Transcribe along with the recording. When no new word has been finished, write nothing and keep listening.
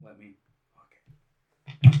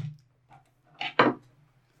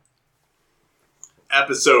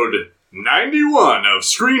Episode 91 of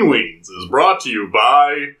Screen Weens is brought to you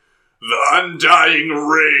by the undying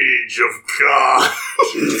rage of God.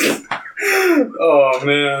 Oh,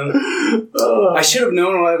 man. I should have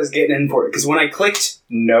known what I was getting in for, because when I clicked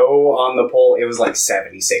no on the poll, it was like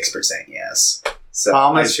 76% yes. So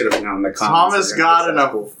I should have known the comments. Thomas got in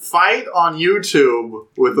a fight on YouTube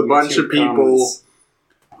with a bunch of people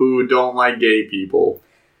who don't like gay people.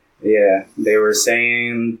 Yeah, they were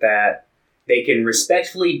saying that they can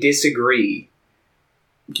respectfully disagree.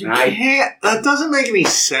 You can't. That doesn't make any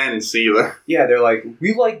sense either. Yeah, they're like,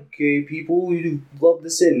 we like gay people. We love the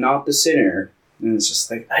sin, not the sinner. And it's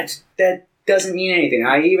just like, that doesn't mean anything.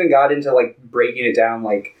 I even got into like breaking it down.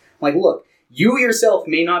 Like, look, you yourself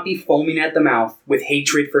may not be foaming at the mouth with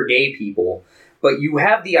hatred for gay people, but you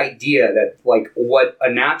have the idea that like what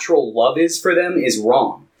a natural love is for them is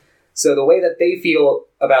wrong. So the way that they feel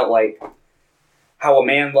about like how a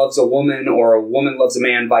man loves a woman or a woman loves a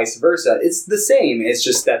man, vice versa, it's the same. It's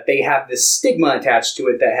just that they have this stigma attached to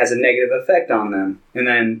it that has a negative effect on them. And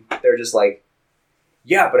then they're just like,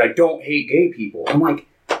 yeah, but I don't hate gay people. I'm like,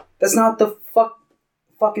 that's not the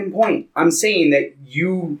fucking point. I'm saying that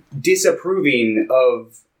you disapproving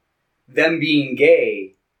of them being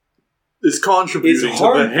gay is contributing to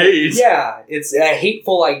the hate. Yeah, it's a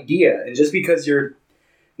hateful idea. And just because you're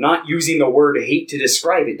not using the word hate to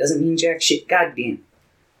describe it doesn't mean jack shit. Goddamn.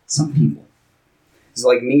 Some people. It's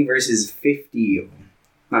like me versus 50 of them.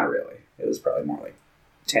 Not really. It was probably more like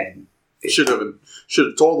 10. Should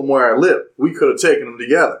have told them where I live. We could have taken them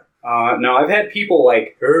together. No, I've had people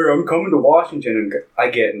like, hey, I'm coming to Washington, and I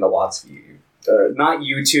get into lots of not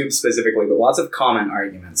YouTube specifically, but lots of comment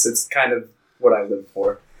arguments. It's kind of what I live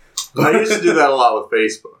for. I used to do that a lot with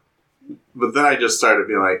Facebook. But then I just started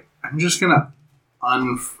being like, I'm just going to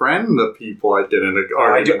unfriend the people I did in an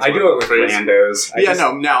argument. I do it with randos.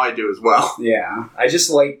 Now I do as well. Yeah. I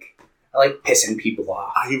like pissing people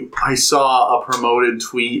off. I saw a promoted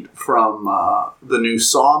tweet from the new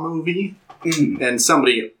Saw movie, and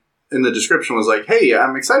somebody in the description was like, hey,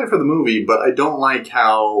 I'm excited for the movie, but I don't like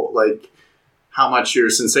how much you're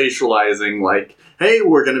sensationalizing, like, hey,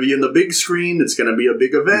 we're going to be in the big screen, it's going to be a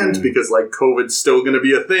big event, because, like, COVID's still going to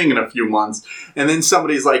be a thing in a few months. And then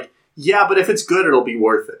somebody's like, yeah, but if it's good, it'll be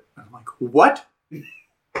worth it. I'm like, what?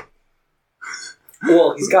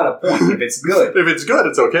 Well, he's got a point. If it's good. If it's good,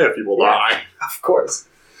 it's okay if people die. Of course.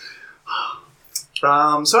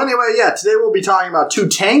 So anyway, today we'll be talking about two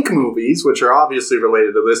tank movies, which are obviously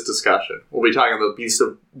related to this discussion. We'll be talking about The Beast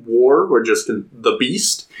of War, or just The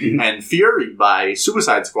Beast, and Fury by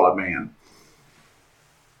Suicide Squad Man.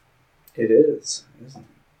 It is, isn't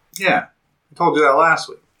it? Yeah. I told you that last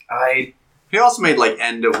week. He also made, like,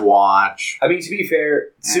 End of Watch. I mean, to be fair,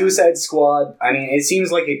 Suicide Squad, I mean, it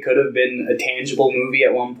seems like it could have been a tangible movie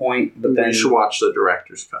at one point, but then... You should watch the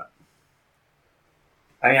director's cut.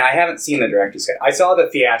 I mean, I haven't seen the director's cut. I saw the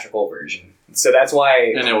theatrical version, so that's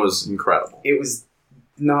why... And it was incredible. It was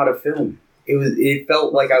not a film. It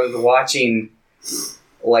felt like I was watching,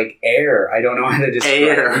 like, air. I don't know how to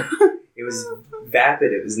describe it. It was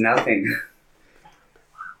vapid. It was nothing.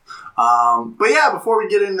 But yeah, before we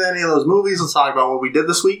get into any of those movies, let's talk about what we did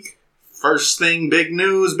this week. First thing, big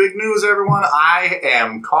news, everyone. I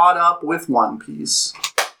am caught up with One Piece.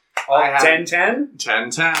 10-10?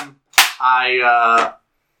 10-10. I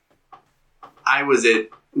was at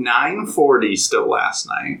 9:40 still last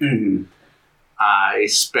night. Mm-hmm. I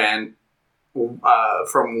spent,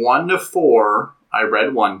 from 1 to 4, I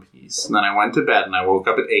read One Piece. And then I went to bed and I woke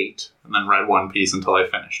up at 8 and then read One Piece until I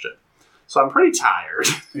finished it. So I'm pretty tired.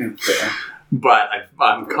 Okay. But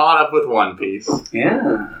I'm caught up with One Piece.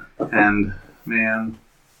 Yeah. And, man,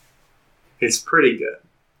 it's pretty good.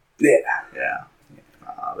 Yeah.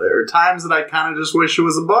 There are times that I kind of just wish it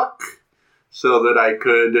was a book so that I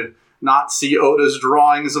could not see Oda's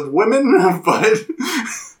drawings of women, but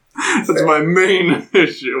that's my main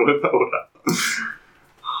issue with Oda.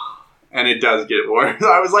 And it does get worse.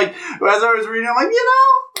 I was like, as I was reading, I'm like,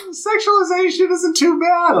 sexualization isn't too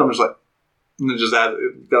bad. I'm just like, and it just as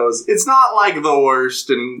it goes. It's not like the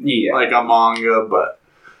worst in like a manga, but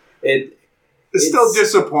it's still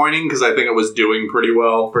disappointing because I think it was doing pretty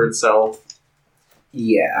well for itself.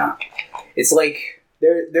 Yeah, it's like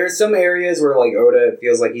there's some areas where like Oda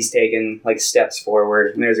feels like he's taken like steps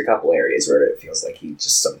forward, and there's a couple areas where it feels like he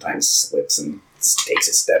just sometimes slips and takes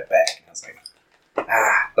a step back. And I was like,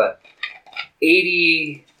 but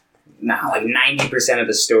 90% of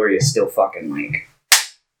the story is still fucking like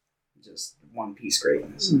just One Piece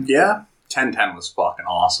greatness. Yeah. 10-10 was fucking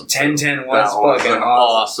awesome. 10-10 was fucking an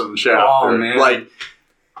awesome chapter. Oh, man. Like,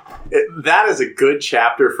 That is a good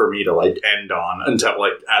chapter for me to like end on until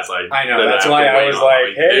like as I know that's why I was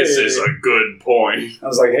like, hey, this is a good point. I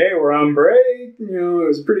was like, hey, we're on break. You know, it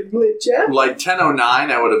was a pretty good chapter. Like 10:09,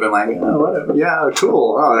 I would have been like, oh, whatever. Yeah,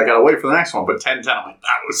 cool. Oh, I gotta wait for the next one. But 10:10, I'm like,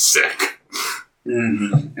 that was sick.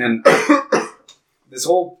 Mm-hmm. And this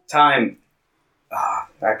whole time,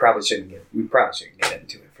 we probably shouldn't get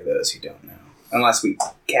into it for those who don't know, unless we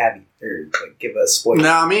caveat or like give a spoiler.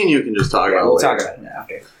 No, me and you can just talk about it. We'll later. talk about it now.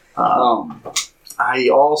 Okay. I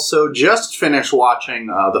also just finished watching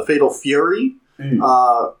the Fatal Fury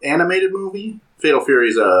animated movie. Fatal Fury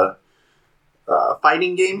is a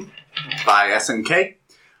fighting game by SNK.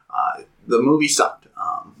 The movie sucked.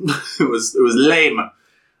 It was lame.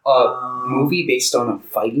 Movie based on a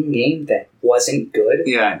fighting game that wasn't good?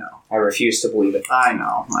 Yeah, I know. I refuse to believe it. I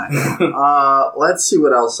know. Let's see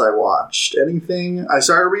what else I watched. Anything? I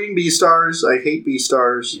started reading Beastars. I hate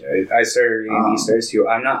Beastars. Yeah, I started reading Beastars too.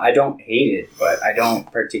 I don't hate it, but I don't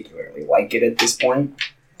particularly like it at this point.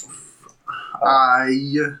 I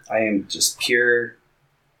am just pure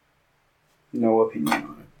no opinion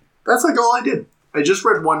on it. That's like all I did. I just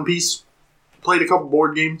read One Piece, played a couple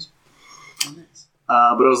board games. Oh, nice.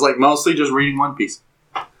 But it was like mostly just reading One Piece.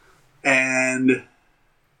 And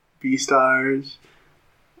Beastars.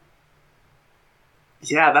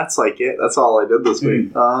 Yeah, that's like it. That's all I did this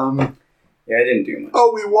week. Yeah, I didn't do much.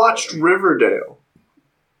 Oh, we watched Riverdale.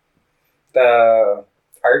 The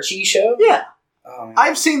Archie show? Yeah. Oh,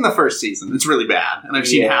 I've seen the first season. It's really bad. And I've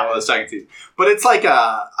seen half of the second season. But it's like,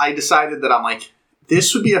 I decided that I'm like,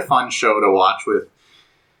 this would be a fun show to watch with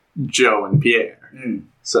Joe and Pierre.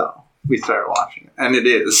 So we started watching it. And it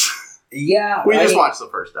is. Yeah. We just watched the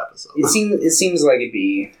first episode. It seems like it'd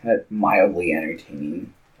be a mildly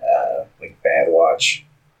entertaining, like, bad watch.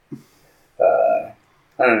 I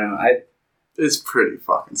don't know. It's pretty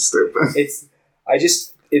fucking stupid.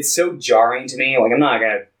 It's so jarring to me. Like, I'm not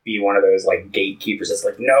gonna be one of those, like, gatekeepers that's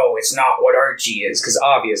like, no, it's not what Archie is. Because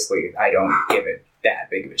obviously I don't give it that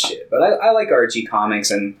big of a shit. But I like Archie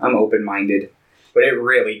comics and I'm open-minded. But it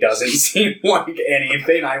really doesn't seem like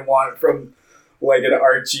anything I want from, like, an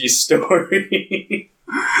Archie story.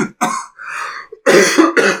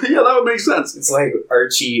 Yeah, that would make sense. It's like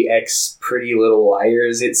Archie X Pretty Little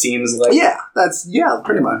Liars, it seems like. Yeah,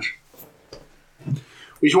 pretty much.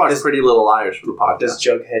 We should watch Pretty Little Liars for the podcast. Does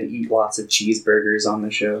Jughead eat lots of cheeseburgers on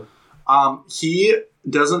the show? He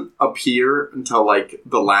doesn't appear until, like,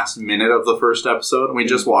 the last minute of the first episode, and we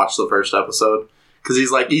just watched the first episode. Because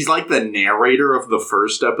he's like the narrator of the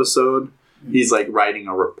first episode. He's, like, writing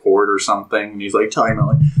a report or something, and he's, like, telling me,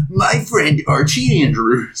 like, my friend Archie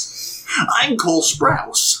Andrews. I'm Cole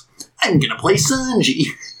Sprouse. I'm gonna play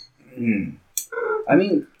Sanji. I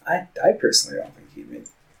mean, I personally don't think he'd make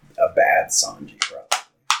a bad Sanji, probably.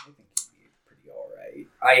 I think he'd be pretty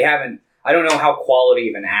alright. I don't know how quality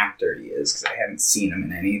of an actor he is, because I haven't seen him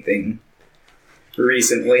in anything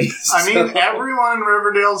recently. I mean, everyone in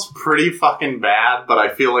Riverdale's pretty fucking bad, but I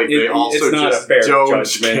feel like they also just don't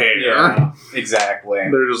care. Yeah, exactly.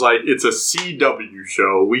 They're just like, it's a CW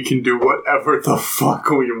show. We can do whatever the fuck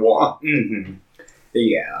we want. Mm-hmm.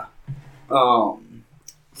 Yeah.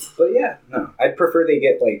 But yeah, no. I'd prefer they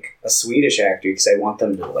get, like, a Swedish actor, because I want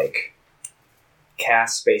them to, like,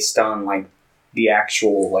 cast based on, like, the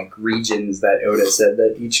actual, like, regions that Oda said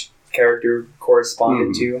that each character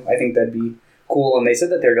corresponded to. I think that'd be cool, and they said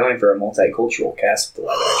that they're going for a multicultural cast with the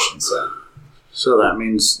live action, so that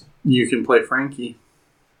means you can play Frankie.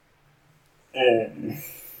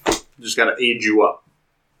 Just gotta age you up.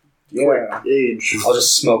 Yeah. Quick age. I'll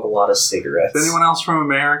just smoke a lot of cigarettes. Is anyone else from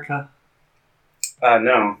America?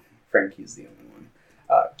 No. Frankie's the only one.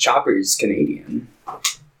 Chopper's Canadian.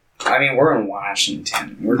 I mean, we're in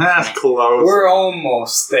Washington. That's close. We're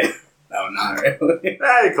almost there. No, not really.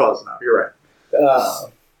 You're close enough. You're right.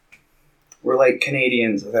 We're like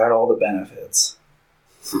Canadians without all the benefits.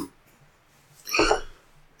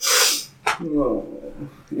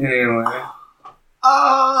 Anyway.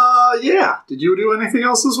 Yeah. Did you do anything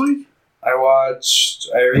else this week? I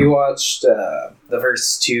rewatched the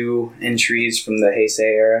first two entries from the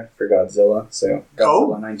Heisei era for Godzilla. So,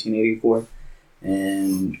 Godzilla 1984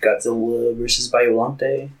 and Godzilla vs.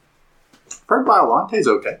 Biollante. Heard Biolante's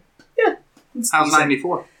okay. Yeah. How's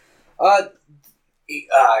 94?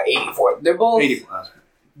 84. They're both... 84.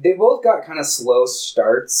 They both got kind of slow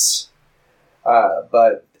starts,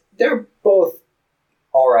 but they're both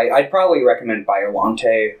alright. I'd probably recommend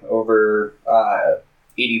Biollante over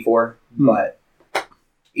 84, but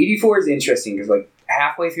 84 is interesting because, like,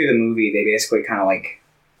 halfway through the movie, they basically kind of, like,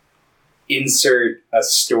 insert a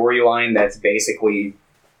storyline that's basically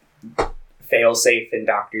failsafe in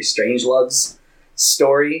Doctor Strangelove's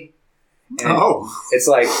story. And it's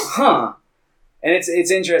like, huh. And it's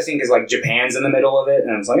interesting because like Japan's in the middle of it,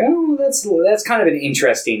 and it's like, oh, that's kind of an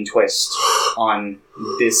interesting twist on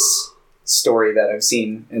this story that I've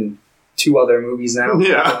seen in 2 other movies now.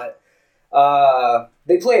 Yeah. But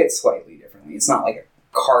they play it slightly differently. It's not like a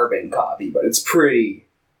carbon copy, but it's pretty.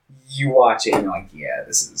 You watch it and you're like, yeah,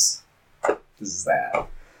 this is that.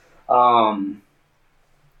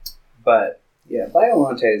 But yeah,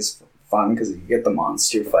 Biollante is fun because you get the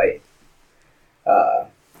monster fight.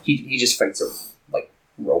 He just fights a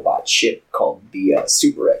robot ship called the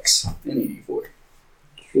Super X in 84.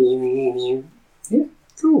 Yeah.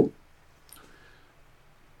 Cool.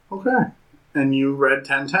 Okay. And you read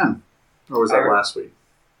 1010? Or was that last week?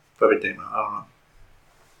 That it came out? I don't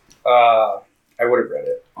know. I would have read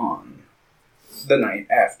it on the night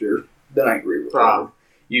after the night we recorded.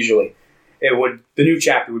 Usually, the new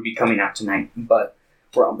chapter would be coming out tonight, but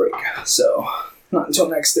we're on break, so not until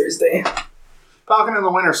next Thursday. Falcon and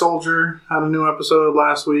the Winter Soldier had a new episode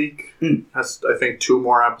last week. Has, I think, 2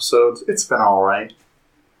 more episodes. It's been all right.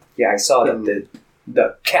 Yeah, I saw that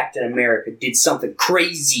the Captain America did something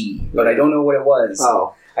crazy, but I don't know what it was.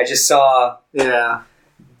 Oh. I just saw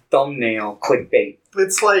thumbnail clickbait.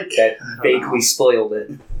 It's like... that vaguely spoiled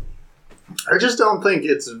it. I just don't think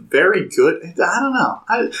it's very good. I don't know.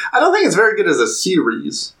 I don't think it's very good as a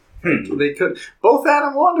series. They could both that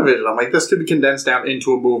and WandaVision. I'm like, this could be condensed down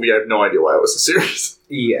into a movie. I have no idea why it was a series.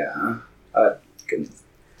 Yeah,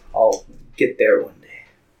 I'll get there one day,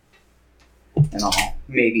 and I'll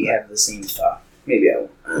maybe have the same thought. Maybe I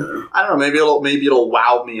won't. I don't know. Maybe it'll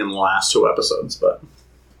wow me in the last 2 episodes, but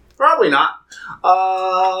probably not.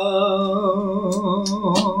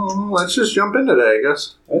 Let's just jump in today, I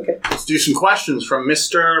guess. Okay. Let's do some questions from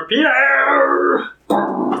Mr. Pierre.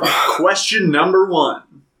 Question number 1.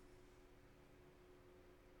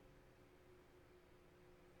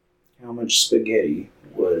 How much spaghetti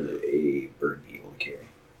would a bird be able to carry?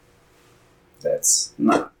 That's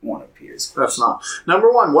not one of Pierre's questions. That's not.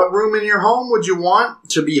 Number 1, what room in your home would you want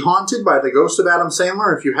to be haunted by the ghost of Adam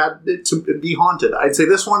Sandler if you had it to be haunted? I'd say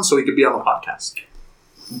this one so he could be on the podcast.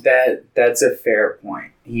 That's a fair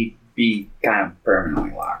point. He'd be kind of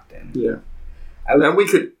permanently locked in. Yeah. And we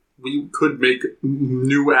could make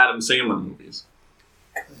new Adam Sandler movies.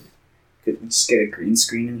 Could we just get a green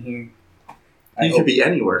screen in here? He could be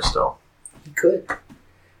anywhere still. He could.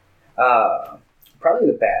 Probably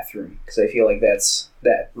the bathroom, because I feel like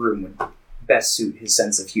that room would best suit his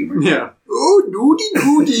sense of humor. Yeah. Oh,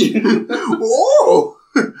 doody. Oh,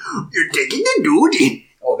 you're taking a doody.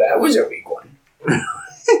 Oh, that was a weak one.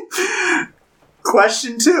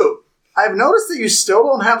 Question 2. I've noticed that you still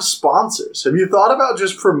don't have sponsors. Have you thought about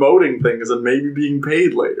just promoting things and maybe being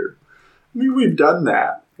paid later? I mean, we've done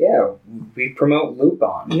that. Yeah, we promote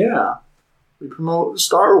Lupin. Yeah. We promote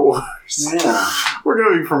Star Wars. Yeah. We're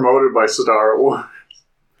going to be promoted by Star Wars.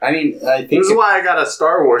 I mean, I think... This is why I got a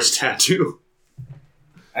Star Wars tattoo.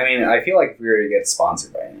 I mean, I feel like if we were to get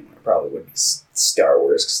sponsored by anyone, it probably would be Star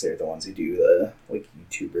Wars, because they're the ones who do the,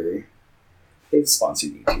 YouTuber... They've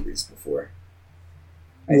sponsored YouTubers before.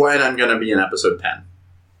 When I'm going to be in episode 10.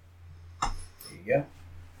 There you go.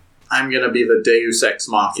 I'm going to be the Deus Ex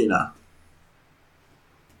Machina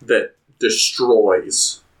that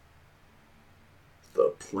destroys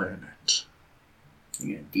the planet.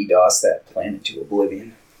 You're going to DDoS that planet to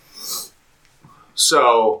oblivion.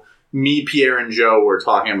 So, me, Pierre, and Joe were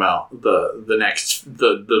talking about the next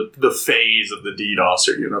phase of the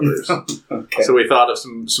DDoSer universe. Okay. So we thought of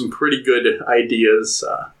some pretty good ideas.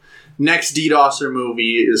 Next DDoSer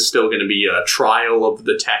movie is still going to be a Trial of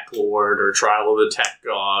the Tech Lord or Trial of the Tech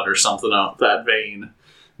God or something of that vein.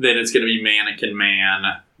 Then it's going to be Mannequin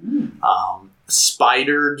Man.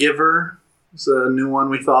 Spider Giver is a new one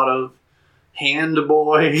we thought of. Hand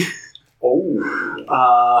Boy.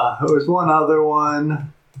 Oh. There was one other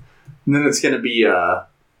one. And then it's going to be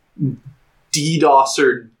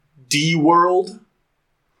DDoSer D-World.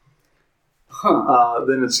 Huh.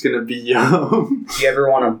 Then it's going to be... If you ever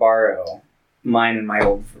want to borrow mine and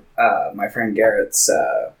my friend Garrett's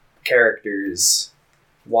characters,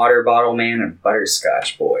 Water Bottle Man and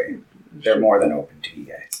Butterscotch Boy, they're more than open to you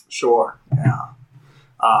guys. Sure, yeah.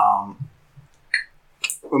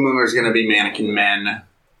 And then there's going to be Mannequin Men.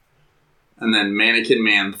 And then Mannequin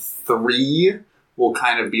Man 3 will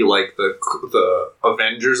kind of be like the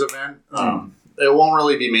Avengers event. It won't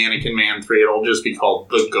really be Mannequin Man 3. It'll just be called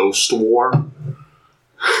The Ghost War.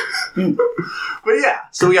 But yeah,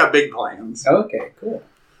 so we got big plans. Okay, cool.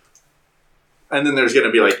 And then there's going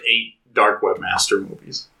to be 8 Dark Webmaster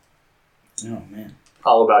movies. Oh, man.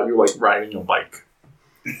 All about you riding a bike.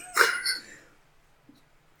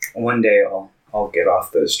 One day I'll get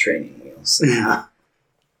off those training wheels. Yeah.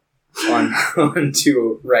 on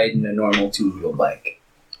to riding a normal 2-wheel bike.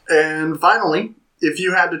 And finally, if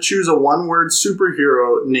you had to choose a one-word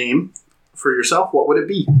superhero name for yourself, what would it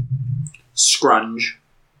be? Scrunge.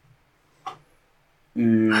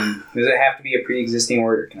 Does it have to be a pre-existing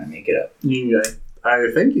word, or can I make it up?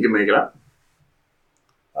 I think you can make it up.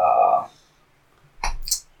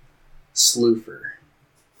 Sloofer.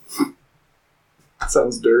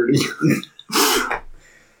 Sounds dirty.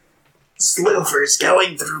 Sloofer's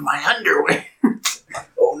going through my underwear.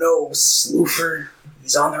 Oh no, Sloofer.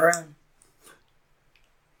 He's on the run.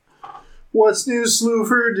 What's new,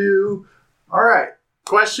 Sloofer do? Alright,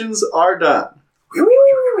 questions are done.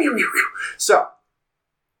 So,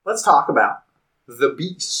 let's talk about The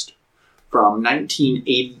Beast from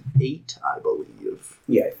 1988, I believe.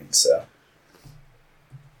 Yeah, I think so.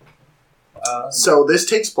 So this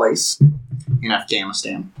takes place in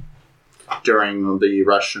Afghanistan during the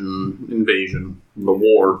Russian invasion, the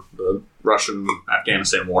war, the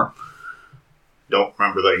Russian-Afghanistan war. Don't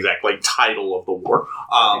remember the exact title of the war.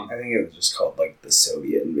 I think it was just called the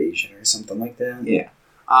Soviet invasion or something like that. Yeah.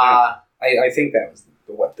 I think that was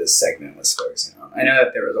what this segment was focusing on. I know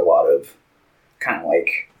that there was a lot of kind of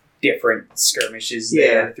different skirmishes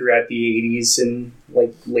there throughout the 80s and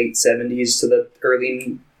late 70s to the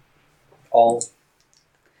early all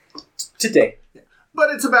today.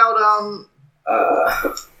 But it's about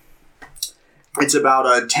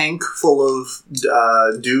a tank full of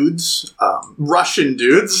dudes, Russian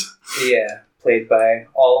dudes. Yeah, played by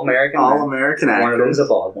all-American actors. One of them's a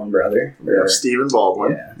bald one, brother. Yeah, Stephen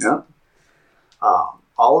Baldwin. Yeah.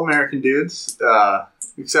 All-American dudes,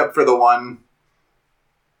 except for the one.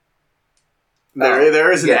 There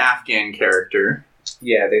is an Afghan character.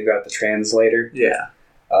 Yeah, they've got the translator. Yeah.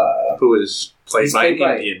 Who is played by an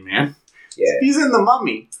Indian man. Yeah. He's in The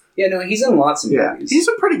Mummy. Yeah, no, he's in lots of movies. He's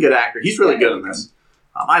a pretty good actor. He's really good in this.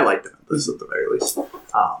 I liked him in this at the very least.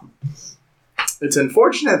 It's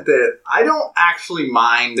unfortunate that I don't actually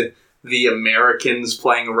mind the Americans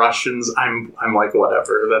playing Russians. I'm like,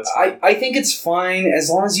 whatever. That's I think it's fine as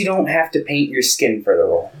long as you don't have to paint your skin for the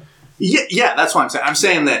role. Yeah, that's what I'm saying. I'm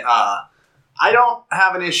saying that I don't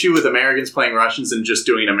have an issue with Americans playing Russians and just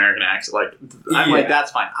doing an American accent. I'm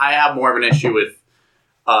that's fine. I have more of an issue with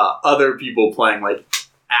other people playing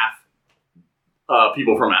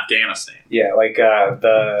people from Afghanistan. Yeah,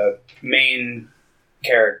 the main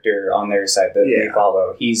character on their side that they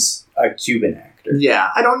follow, he's a Cuban actor. Yeah,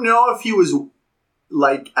 I don't know if he was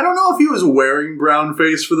wearing brown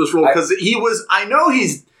face for this role because he was. I know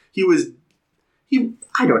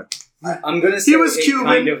I don't. I'm gonna say he was it Cuban.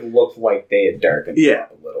 Kind of looked like they had darkened him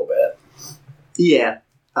up a little bit. Yeah,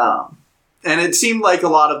 and it seemed like a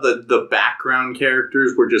lot of the background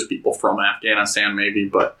characters were just people from Afghanistan, maybe,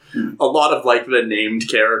 but a lot of the named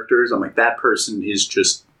characters, I'm like, that person is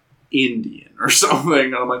just Indian or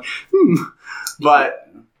something. I'm like, but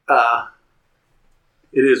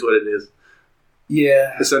it is what it is.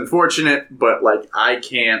 Yeah, it's unfortunate, but I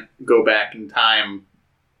can't go back in time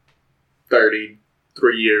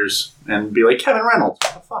 33 years and be like Kevin Reynolds.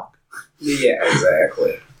 What the fuck? Yeah,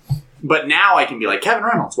 exactly. But now I can be like, Kevin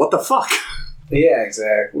Reynolds, what the fuck? Yeah,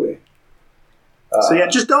 exactly. So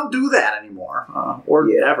just don't do that anymore. Or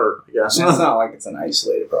ever, I guess. It's not like it's an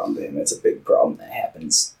isolated problem to him. It's a big problem that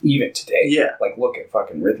happens even today. Yeah. Look at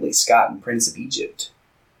fucking Ridley Scott and Prince of Egypt.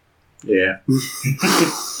 Yeah.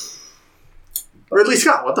 Ridley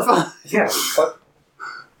Scott, what the fuck? Yeah, fuck.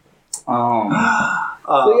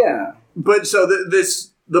 But yeah. But so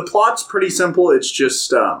the plot's pretty simple. It's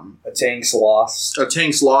just a tank's lost. A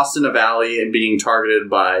tank's lost in a valley and being targeted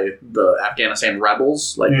by the Afghanistan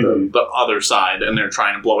rebels, the other side, and they're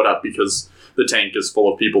trying to blow it up because the tank is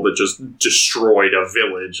full of people that just destroyed a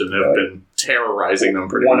village and have been terrorizing them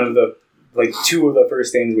pretty much. One of the two of the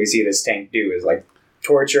first things we see this tank do is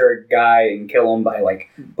torture a guy and kill him by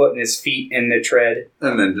putting his feet in the tread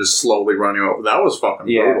and then just slowly running over. That was fucking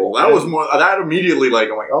brutal. That was more. That immediately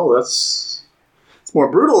I'm like, oh, that's. More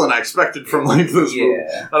brutal than I expected from this movie.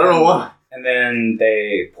 I don't know why. And then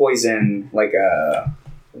they poison a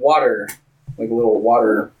water, a little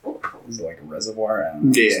water. Is it a reservoir? I don't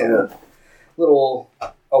know. Yeah. Little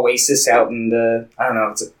oasis out in the. I don't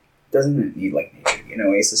know. Doesn't it need nature to be an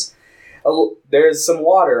oasis? There's some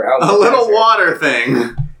water out. A little desert, water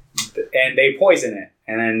thing. And they poison it,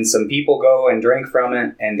 and then some people go and drink from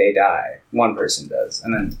it, and they die. One person does,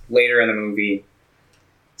 and then later in the movie.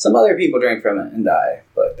 Some other people drink from it and die,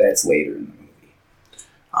 but that's later in the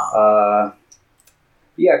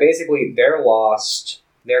movie. Basically, they're lost.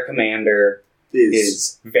 Their commander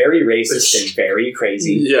is very racist and very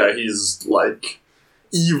crazy. Yeah, he's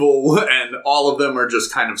evil, and all of them are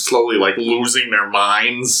just kind of slowly like losing their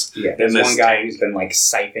minds. Yeah, there's one guy who's been like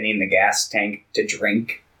siphoning the gas tank to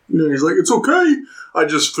drink. Yeah, he's like, it's okay. I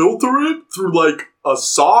just filter it through like a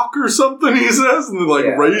sock or something, he says, and then like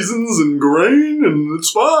raisins and grain, and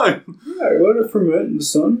it's fine. Yeah, I let it ferment in the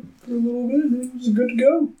sun for a little bit, and it was good to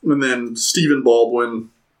go. And then Stephen Baldwin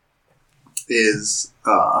is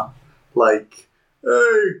like,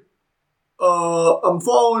 hey, I'm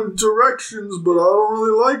following directions, but I don't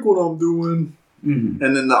really like what I'm doing. Mm-hmm.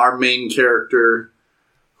 And then our main character,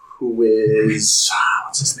 who is,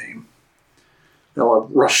 what's his name? They all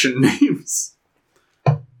have Russian names.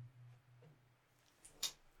 Yeah,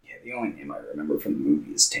 the only name I remember from the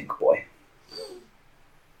movie is Tank Boy.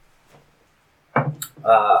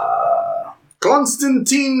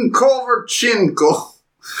 Konstantin Kovarchenko.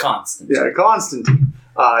 Konstantin. Yeah, Konstantin.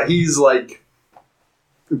 He's like,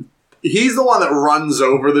 he's the one that runs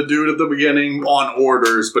over the dude at the beginning on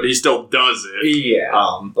orders, but he still does it.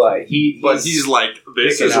 Yeah, but he's like,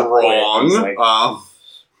 this is wrong.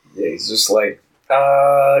 Yeah, he's just like,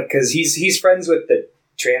 because he's friends with the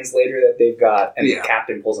translator that they've got, and the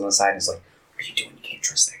captain pulls him aside and is like, what are you doing? You can't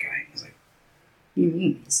trust that guy. He's like, what do you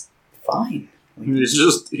mean? He's fine. Like,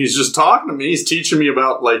 he's just talking to me. He's teaching me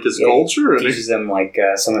about like his culture. He teaches them like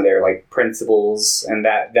some of their like principles, and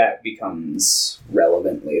that becomes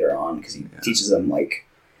relevant later on because he teaches them like,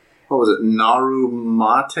 what was it, Naru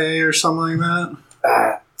Mate or something like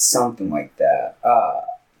that? Something like that.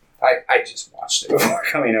 I just watched it before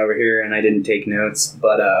coming over here, and I didn't take notes,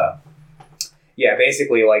 but yeah,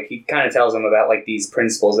 basically like he kind of tells them about like these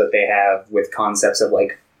principles that they have with concepts of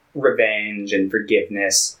like revenge and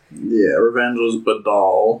forgiveness. Yeah, revenge was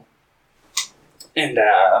Badal. And,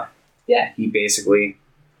 yeah, he basically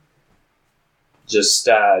just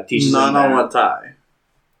teaches them Nanawatai.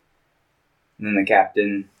 And then the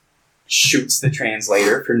captain shoots the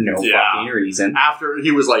translator for no fucking reason. After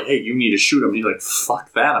he was like, hey, you need to shoot him. He's like,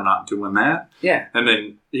 fuck that, I'm not doing that. Yeah. And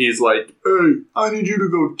then he's like, hey, I need you to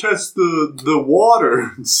go test the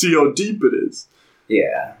water and see how deep it is.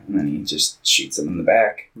 Yeah, and then he just shoots him in the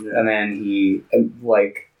back. Yeah. And then he,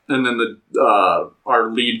 like... And then our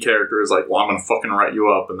lead character is like, well, I'm going to fucking write you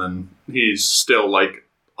up. And then he's still, like,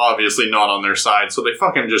 obviously not on their side. So they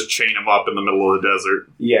fucking just chain him up in the middle of the desert.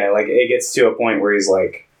 Yeah, like, it gets to a point where he's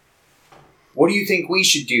like, what do you think we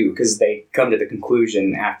should do? Because they come to the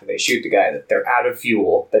conclusion after they shoot the guy that they're out of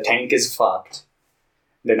fuel. The tank is fucked.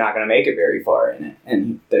 They're not going to make it very far in it.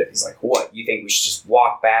 And he's like, what? You think we should just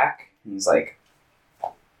walk back? And he's like...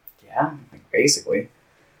 Yeah, basically.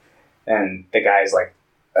 And the guy's like,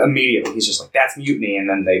 immediately, he's just like, that's mutiny. And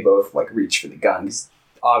then they both like reach for the gun.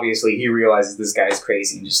 Obviously, he realizes this guy's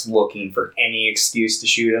crazy and just looking for any excuse to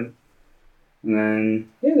shoot him. And then,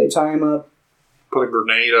 yeah, they tie him up. Put a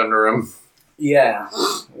grenade under him. Yeah,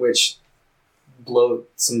 which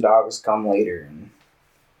some dogs come later and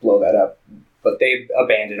blow that up. But they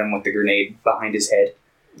abandon him with the grenade behind his head.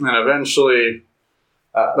 And eventually...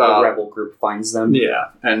 the rebel group finds them. Yeah,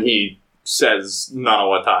 and he says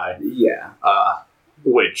Nanawatai. Yeah.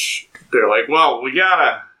 Which they're like, well, we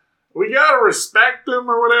gotta respect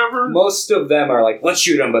them or whatever. Most of them are like, let's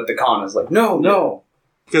shoot him, but the Khan is like, no.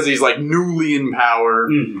 Because he's like newly in power.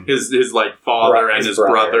 Mm-hmm. His like father and his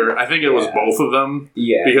brother. I think it was both of them.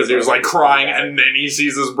 Yeah. Because he was like crying and then he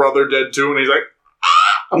sees his brother dead too and he's like,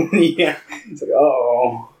 ah! Yeah. He's like,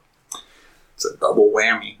 oh. It's a double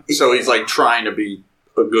whammy. So he's like trying to be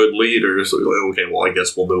a good leader, so he's like, okay, well, I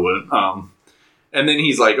guess we'll do it. And then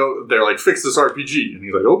he's like, oh, they're like, fix this RPG, and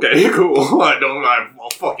he's like, okay, cool. I'll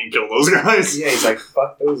fucking kill those guys. Yeah, he's like,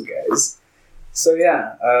 fuck those guys. So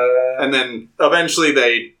yeah, and then eventually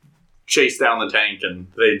they chase down the tank, and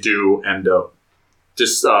they do end up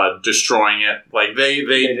just destroying it. Like they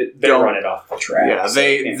run it off the track. Yeah, so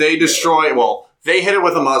they destroy. Well, they hit it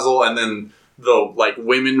with a muzzle, and then the like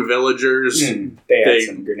women villagers they had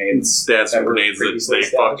some grenades. They had some grenades that they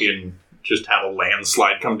fucking just have a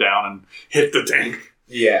landslide come down and hit the tank.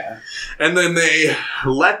 Yeah, and then they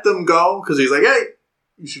let them go because he's like, "Hey,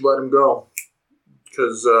 you should let him go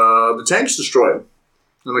because the tank's destroyed."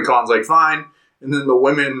 And the Khan's like, "Fine." And then the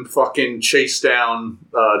women fucking chase down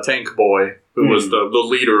Tank Boy, who was the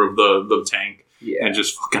leader of the tank, and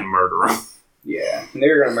just fucking murder him. Yeah, and they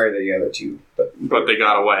were gonna murder the other two, but they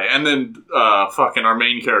got away. And then fucking our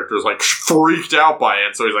main character is like freaked out by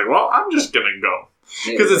it, so he's like, "Well, I'm just gonna go,"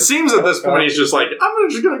 because it seems at this point he's just like, "I'm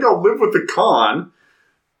just gonna go live with the Khan."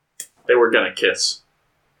 They were gonna kiss.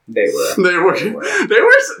 They were. There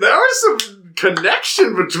was some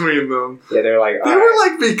connection between them. Yeah, they're like they were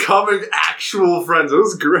like becoming actual friends. It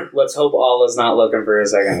was great. Let's hope Allah's not looking for a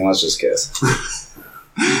second. Let's just kiss.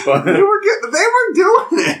 But they were were doing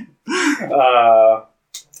it.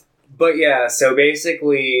 But yeah, so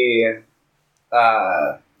basically,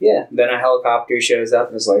 then a helicopter shows up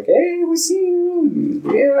and is like, "Hey, we see you."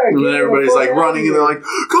 Yeah, and then everybody's like running, and they're like,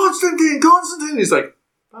 Constantine. He's like,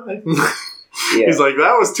 bye. Yeah. He's like,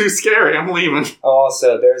 that was too scary. I'm leaving.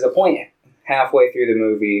 Also, there's a point halfway through the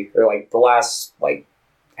movie, or like the last like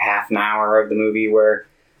half an hour of the movie, where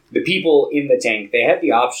the people in the tank, they had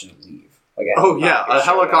the option to leave. Like a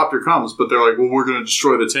helicopter comes, but they're like, well, we're going to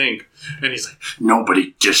destroy the tank. And he's like,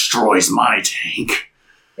 nobody destroys my tank.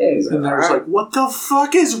 Yeah, and they're just like, what the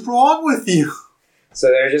fuck is wrong with you? So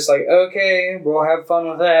they're just like, okay, we'll have fun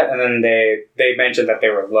with that. And then they mentioned that they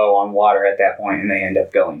were low on water at that point, and they end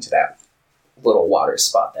up going to that little water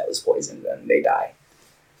spot that was poisoned, and they die.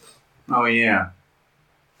 Oh, yeah.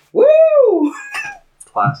 Woo!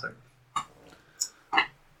 Classic.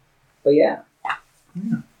 But yeah.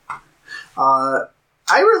 I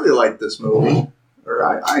really liked this movie. Or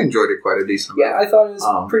I enjoyed it quite a decent amount. Yeah, I thought it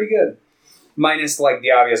was pretty good. Minus, like,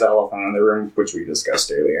 the obvious elephant in the room, which we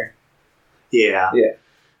discussed earlier. Yeah. Yeah.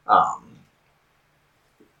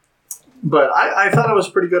 But I thought it was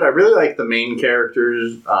pretty good. I really like the main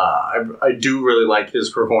characters. I do really like his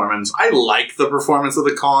performance. I like the performance of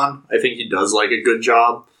the Khan. I think he does like a good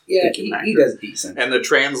job. Yeah, he does decent. And the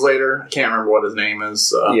translator, I can't remember what his name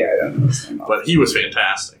is. I don't know his name. But he was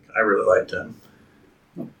fantastic. I really liked him.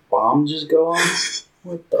 The bomb just go on?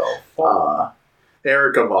 What the fuck?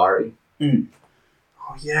 Eric Avari. Mm.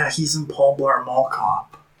 Oh, yeah, he's in Paul Blart Mall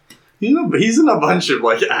Cop. He's in a bunch of,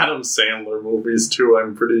 like, Adam Sandler movies, too,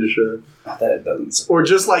 I'm pretty sure. That doesn't surprise Or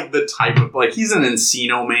just, like, the type of... Like, he's in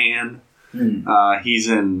Encino Man. Mm. He's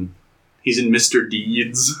in Mr.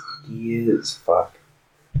 Deeds. He is. Fuck.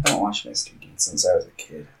 I don't watch Mr. Deeds since I was a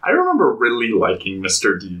kid. I remember really liking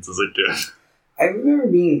Mr. Deeds as a kid. I remember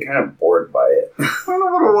being kind of bored by it. I don't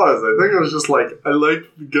know what it was. I think it was just like, I like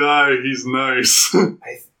the guy, he's nice.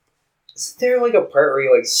 Is there like a part where he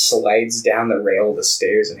like slides down the rail of the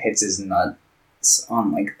stairs and hits his nuts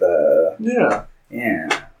on like the... Yeah. Yeah.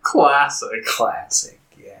 Classic.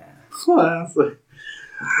 Yeah. Classic.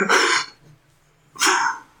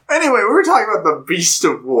 Anyway, we were talking about the Beast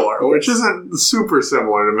of War, which isn't super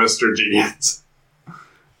similar to Mr. Deeds.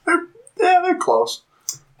 They're close.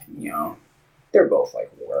 You know, they're both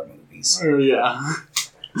like war movies. Yeah.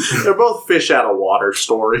 They're both fish out of water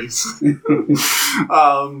stories.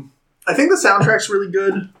 I think the soundtrack's really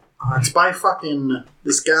good. It's by fucking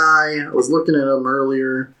this guy. I was looking at him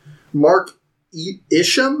earlier. Mark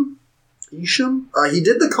Isham? He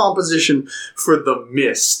did the composition for The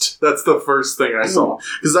Mist. That's the first thing I saw.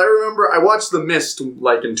 Because I remember I watched The Mist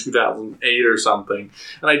like in 2008 or something.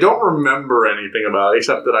 And I don't remember anything about it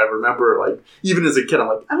except that I remember, like, even as a kid, I'm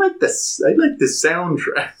like, I like this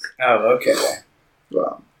soundtrack. Oh, okay.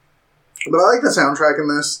 But I like the soundtrack in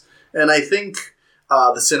this. And I think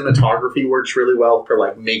the cinematography works really well for,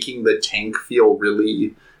 like, making the tank feel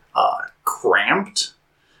really cramped.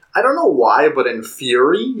 I don't know why, but in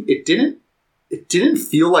Fury, it didn't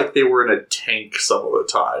feel like they were in a tank some of the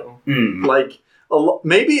time. Mm. Like,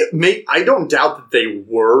 maybe I don't doubt that they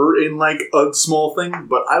were in, like, a small thing,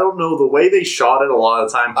 but I don't know. The way they shot it a lot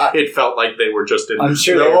of the time, it felt like they were just in... I'm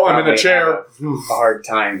sure I'm in a chair. A hard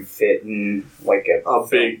time fitting, like, a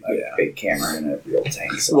big camera in a real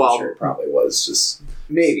tank, so I'm sure it probably was just...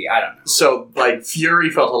 Maybe, I don't know. So, like, Fury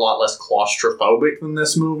felt a lot less claustrophobic than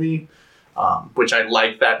this movie, which I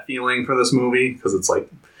like that feeling for this movie, because it's, like,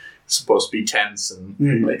 supposed to be tense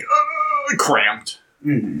and, like, cramped.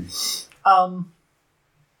 Mm-hmm.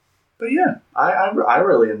 But yeah, I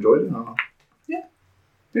really enjoyed it. Yeah.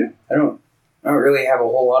 I don't really have a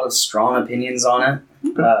whole lot of strong opinions on it,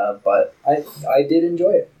 but I did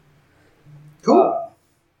enjoy it. Cool.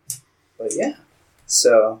 But yeah,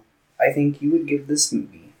 so I think you would give this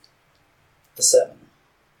movie a 7.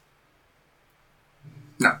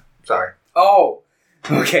 No, sorry. Oh,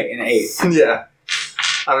 okay, an 8. Yeah.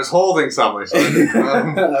 I was holding something. So, I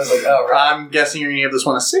was like, oh, right. I'm guessing you're going to give this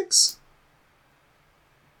one a 6?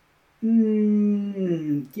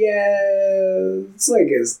 Yeah, it's like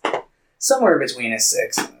somewhere between a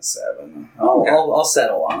 6 and a 7. I'll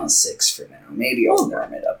settle on a 6 for now. Maybe I'll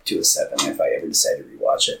warm it up to a 7 if I ever decide to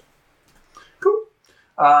rewatch it. Cool.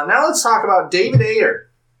 Now let's talk about David Ayer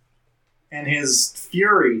and his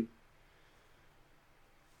Fury.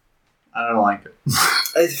 I don't like it.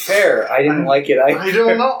 It's fair. I didn't like it. I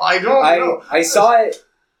don't know. I don't know. I saw it,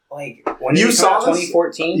 like, when you it saw came out,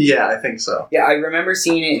 2014? Yeah, I think so. Yeah, I remember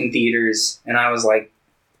seeing it in theaters, and I was like,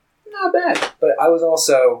 not bad. But I was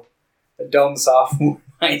also a dumb sophomore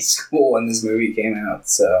in high school when this movie came out,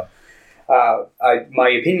 so... My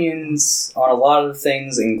opinions on a lot of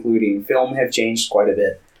things, including film, have changed quite a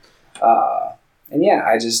bit. And yeah,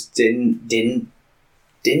 I just didn't dig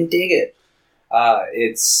it.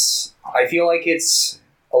 I feel like it's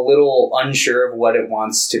a little unsure of what it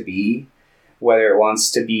wants to be, whether it wants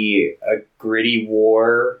to be a gritty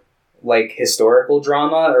war, like historical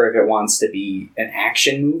drama, or if it wants to be an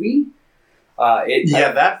action movie.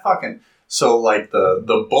 So like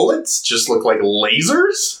the bullets just look like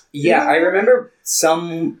lasers? Yeah, I remember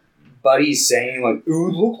somebody saying like, it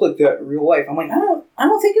would look like that in real life. I'm like, I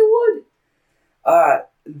don't think it would.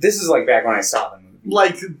 This is like back when I saw the movie.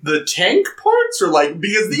 Like the tank parts, or like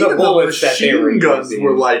because even the machine guns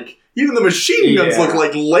were like, even the machine guns look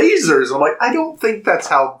like lasers. I'm like, I don't think that's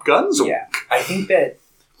how guns work. Yeah, I think that.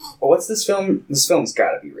 What's this film? This film's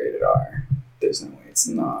got to be rated R. There's no way it's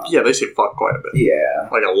not. Yeah, they say fuck quite a bit. Yeah,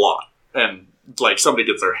 like a lot, and like somebody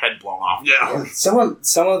gets their head blown off. Yeah. Some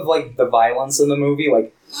of like the violence in the movie,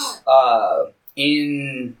 like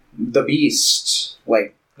in The Beast,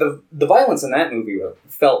 like the violence in that movie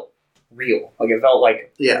felt real. Like it felt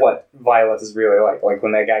like what violence is really like. Like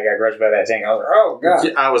when that guy got crushed by that tank, I was like, oh god.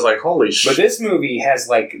 Yeah, I was like, holy shit. But this movie has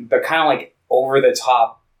like the kind of like over the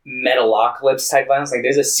top Metalocalypse type violence. Like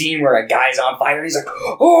there's a scene where a guy's on fire and he's like,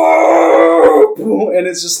 oh, and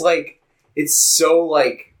it's just like, it's so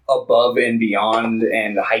like above and beyond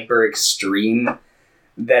and hyper extreme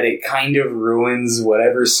that it kind of ruins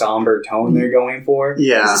whatever somber tone they're going for.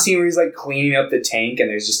 Yeah. There's a scene where he's like cleaning up the tank and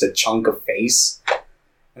there's just a chunk of face.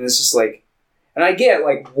 And it's just like, and I get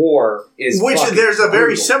like war is which there's a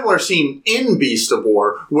very similar scene in Beast of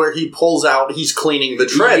War where he pulls out, he's cleaning the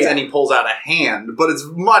treads and he pulls out a hand, but it's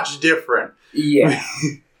much different. Yeah.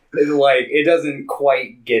 Like it doesn't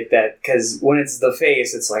quite get that because when it's the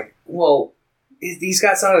face, it's like, well, he's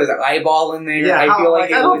got some of his eyeball in there. Yeah, I feel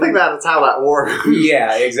like I don't think that's how that works.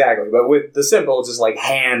 Yeah, exactly. But with the simple, just like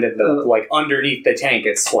hand and the like underneath the tank,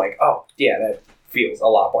 it's like, oh yeah, that feels a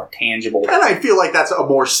lot more tangible. And I feel like that's a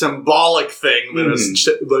more symbolic thing than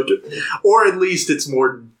like, or at least it's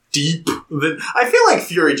more deep than. I feel like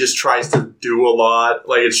Fury just tries to do a lot,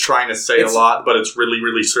 like it's trying to say a lot, but it's really,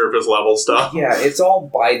 really surface level stuff. Yeah, it's all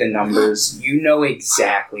by the numbers. You know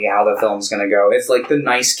exactly how the film's gonna go. It's like the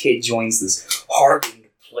nice kid joins this hardened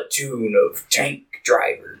platoon of tank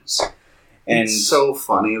drivers, and it's so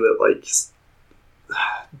funny that like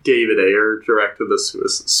David Ayer directed the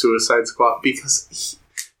Suicide Squad because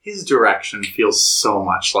his direction feels so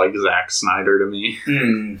much like Zack Snyder to me.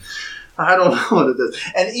 I don't know what it is.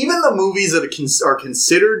 And even the movies that are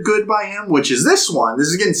considered good by him, which is this one, this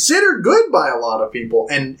is considered good by a lot of people.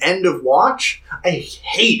 And End of Watch, I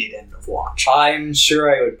hated End of Watch. I'm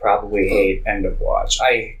sure I would probably hate End of Watch.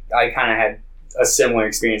 I kind of had a similar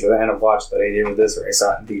experience with End of Watch that I did with this, where I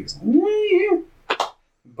saw it in theaters.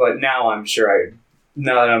 But now I'm sure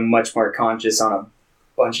now that I'm much more conscious on a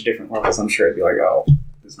bunch of different levels, I'm sure I'd be like, oh,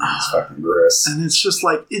 this movie's fucking gross. And it's just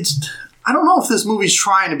like, I don't know if this movie's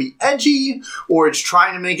trying to be edgy or it's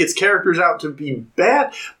trying to make its characters out to be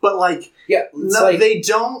bad, but like, they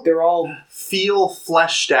don't. They're all feel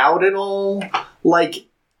fleshed out at all. Like,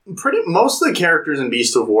 most of the characters in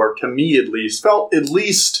Beast of War, to me at least, felt at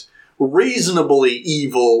least reasonably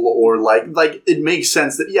evil, or like it makes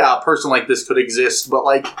sense that a person like this could exist, but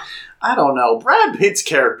like, I don't know. Brad Pitt's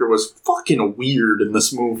character was fucking weird in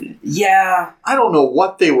this movie. Yeah. I don't know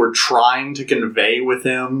what they were trying to convey with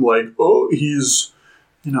him. Like, oh, he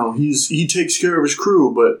takes care of his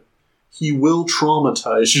crew, but he will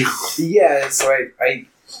traumatize you. Yeah, it's like,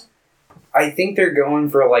 I think they're going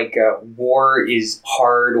for like, war is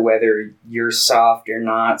hard whether you're soft or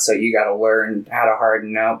not, so you gotta learn how to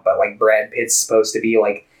harden up, but like Brad Pitt's supposed to be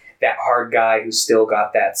like that hard guy who's still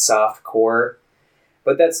got that soft core.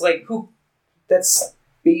 But that's like, that's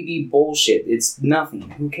baby bullshit. It's nothing.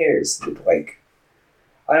 Who cares? Like,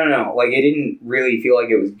 I don't know. Like, it didn't really feel like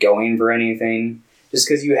it was going for anything. Just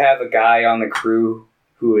because you have a guy on the crew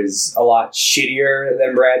who is a lot shittier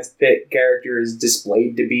than Brad Pitt character is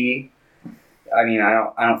displayed to be. I mean,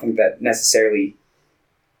 I don't think that necessarily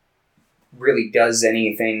really does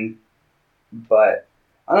anything. But,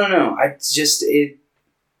 I don't know.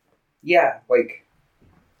 Like,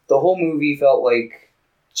 the whole movie felt like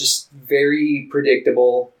just very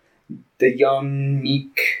predictable. The young,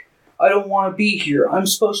 meek, I don't want to be here. I'm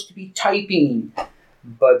supposed to be typing.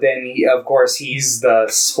 But then, he's the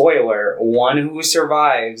spoiler, one who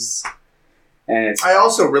survives. And I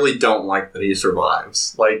also really don't like that he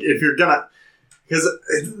survives. Like, if you're gonna... Because,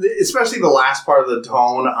 especially the last part of the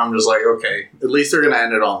tone, I'm just like, okay, at least they're gonna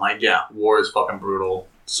end it on, like, war is fucking brutal.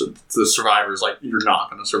 So the survivors, like, you're not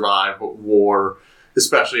gonna survive war,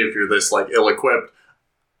 especially if you're this, like, ill-equipped.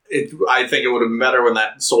 I think it would have been better when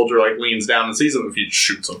that soldier like leans down and sees him if he just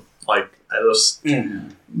shoots him. Like, I just...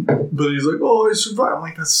 But he's like, oh, I survived. I'm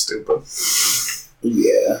like, that's stupid.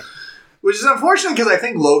 Yeah. Which is unfortunate because I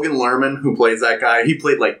think Logan Lerman, who plays that guy, he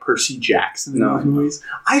played like Percy Jackson in those movies.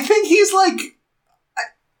 I think he's like...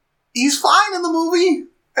 He's fine in the movie.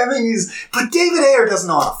 I think he's... But David Ayer doesn't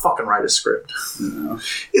know how to fucking write a script. No.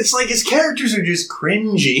 It's like his characters are just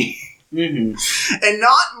cringy. Mm-hmm. And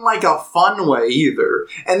not in like a fun way either.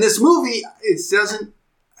 And this movie, it doesn't...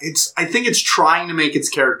 I think it's trying to make its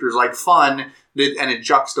characters like fun, and it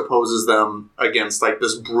juxtaposes them against like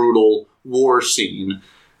this brutal war scene.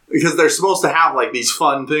 Because they're supposed to have like these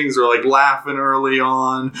fun things, or like laughing early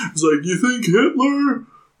on. It's like, you think Hitler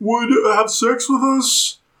would have sex with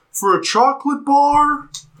us for a chocolate bar?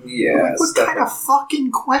 Yeah. Like, what kind of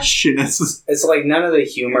fucking question is this? It's like none of the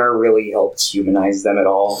humor really helped humanize them at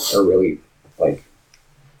all, or really like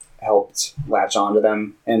helped latch onto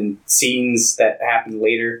them. And scenes that happened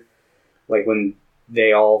later, like when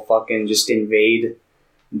they all fucking just invade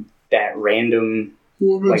that random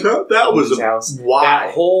woman's house. That was house. Why?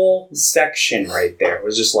 That whole section right there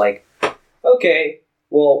was just like, okay,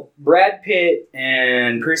 well, Brad Pitt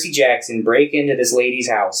and Percy Jackson break into this lady's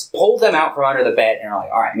house, pull them out from under the bed, and are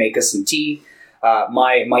like, all right, make us some tea.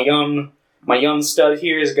 My young stud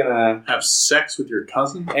here is gonna have sex with your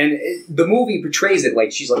cousin, and the movie portrays it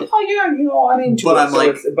like she's like, oh yeah, I'm into but it. I'm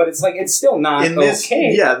like, but it's like it's still not in this,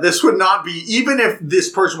 okay. Yeah, this would not be, even if this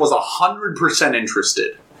person was 100%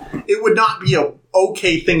 interested, it would not be a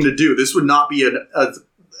okay thing to do. This would not be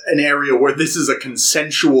an area where this is a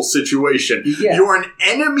consensual situation. Yeah. You're an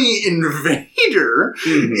enemy invader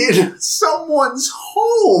in someone's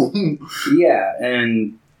home. Yeah,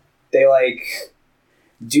 and they like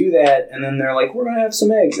do that, and then they're like, we're gonna have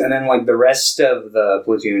some eggs, and then like the rest of the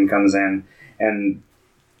platoon comes in, and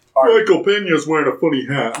Michael Pena's wearing a funny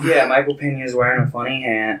hat. Yeah, Michael Pena's wearing a funny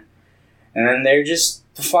hat, and then they're just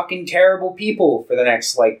fucking terrible people for the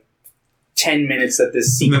next like 10 minutes that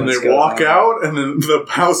this sequence goes on. And then they walk out, and then the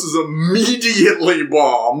house is immediately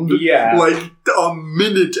bombed. Yeah, like a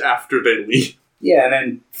minute after they leave. Yeah, and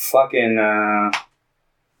then fucking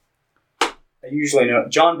I usually know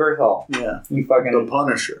John Berthal. Yeah. He fucking... The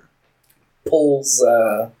Punisher. Pulls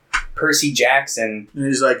Percy Jackson. And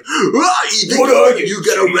he's like, what are you? You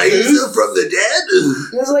gonna raise him from the dead?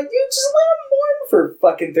 And it's like, dude, just let him mourn for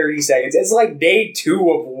fucking 30 seconds. It's like day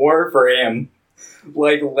 2 of war for him.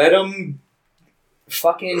 Like, let him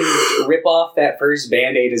fucking rip off that first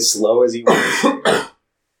Band-Aid as slow as he wants to.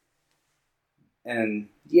 And,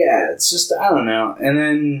 yeah, it's just, I don't know. And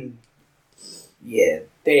then, yeah...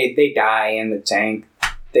 They die in the tank.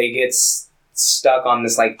 They get stuck on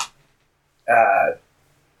this, like,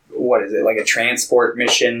 what is it, like a transport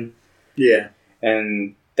mission. Yeah.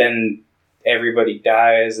 And then everybody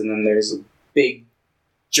dies, and then there's a big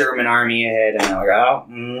German army ahead, and they're like, oh.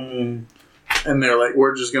 And they're like,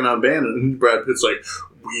 we're just going to abandon it. And Brad Pitt's like,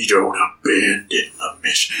 we don't abandon the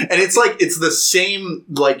mission. And it's like, it's the same,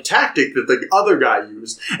 like, tactic that the other guy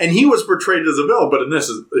used. And he was portrayed as a villain, but in this,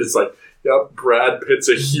 it's like, yep, Brad Pitt's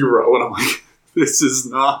a hero. And I'm like, this is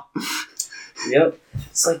not... Yep.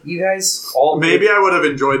 It's like, you guys all... Maybe I would have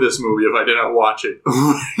enjoyed this movie if I didn't watch it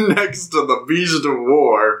next to The Beast of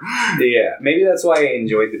War. Yeah, maybe that's why I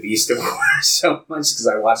enjoyed The Beast of War so much, because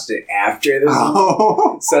I watched it after this.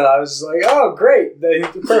 Oh. So I was just like, oh, great.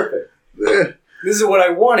 Perfect. This is what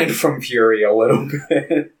I wanted from Fury a little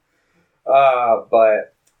bit.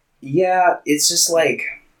 But, yeah, it's just like...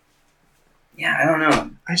 Yeah, I don't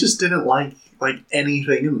know. I just didn't like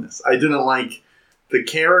anything in this. I didn't like the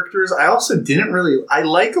characters. I also didn't really... I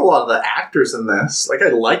like a lot of the actors in this. Like, I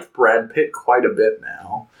like Brad Pitt quite a bit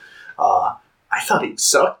now. I thought he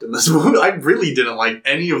sucked in this movie. I really didn't like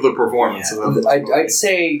any of the performances in this movie. I'd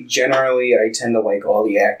say, generally, I tend to like all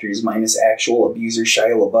the actors minus actual abuser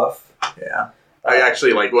Shia LaBeouf. Yeah. I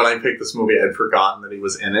actually, like, when I picked this movie, I had forgotten that he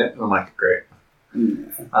was in it. And I'm like, great.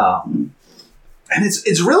 Yeah. And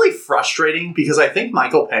it's really frustrating because I think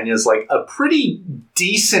Michael Pena is like a pretty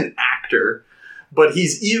decent actor, but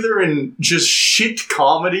he's either in just shit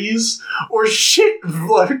comedies or shit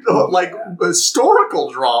like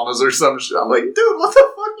historical dramas or some shit. I'm like, dude, what the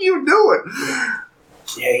fuck are you doing?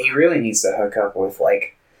 Yeah, he really needs to hook up with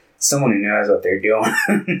like someone who knows what they're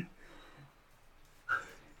doing.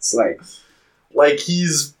 It's like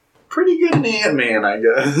he's pretty good in Ant-Man, I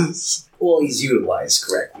guess. Well, he's utilized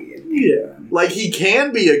correctly. Yeah. Like, he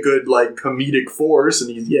can be a good, like, comedic force,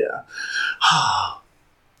 and he's, yeah.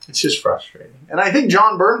 It's just frustrating. And I think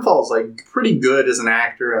John Bernthal's, like, pretty good as an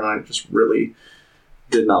actor, and I just really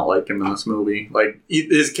did not like him in this movie. Like,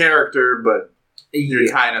 his character, but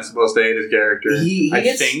You're kind of supposed to hate his character.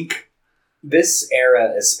 I think. This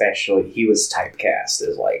era especially, he was typecast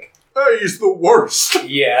as like... Oh, he's the worst.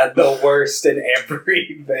 Yeah, the worst in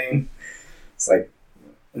everything. It's like...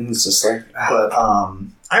 It's just like... But,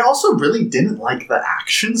 I also really didn't like the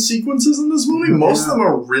action sequences in this movie. Most of them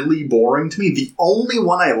are really boring to me. The only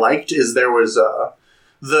one I liked is there was, the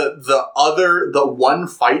one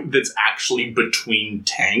fight that's actually between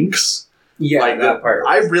tanks. Yeah, like that part.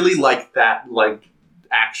 I really liked that, like,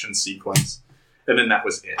 action sequence. And then that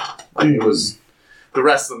was it. Like, it was... The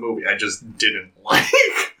rest of the movie I just didn't like.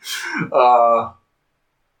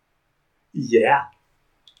 Yeah.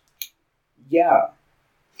 Yeah.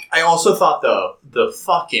 I also thought the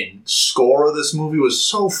fucking score of this movie was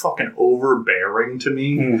so fucking overbearing to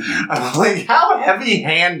me. Mm-hmm. I'm like, how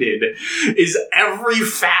heavy-handed is every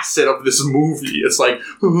facet of this movie? It's like,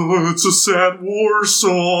 oh, it's a sad war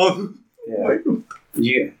song. Yeah.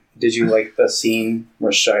 Did you like the scene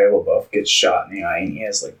where Shia LaBeouf gets shot in the eye and he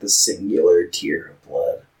has like the singular tear of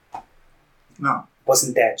blood? No.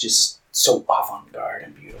 Wasn't that just so avant-garde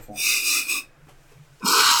and beautiful?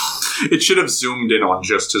 It should have zoomed in on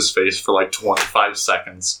just his face for like 25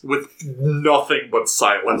 seconds with nothing but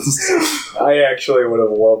silence. I actually would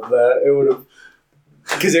have loved that. It would have...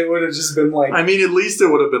 Because it would have just been like... I mean, at least it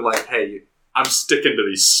would have been like, hey, I'm sticking to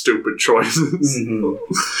these stupid choices.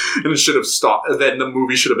 Mm-hmm. And it should have stopped. Then the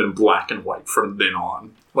movie should have been black and white from then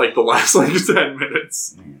on. Like the last 10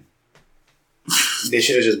 minutes. They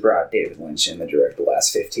should have just brought David Lynch in to direct the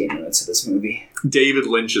last 15 minutes of this movie. David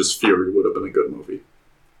Lynch's Fury would have been a good movie.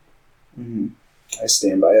 Mm-hmm. I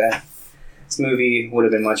stand by that. This movie would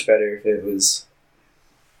have been much better if it was...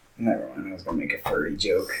 Never mind, I was going to make a furry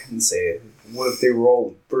joke and say, what if they were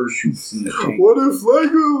all fursuits in the tank? What if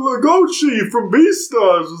Legoshi from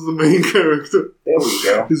Beastars was the main character? There we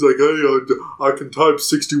go. He's like, hey, I can type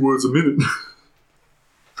 60 words a minute.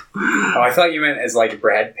 Oh, I thought you meant as like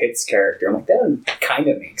Brad Pitt's character. I'm like, that kind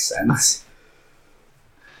of makes sense.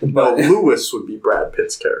 But Lewis would be Brad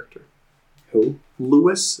Pitt's character. Who?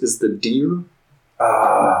 Lewis is the deer.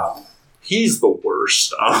 Oh. He's the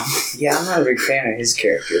worst. Yeah, I'm not a big fan of his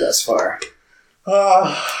character thus far.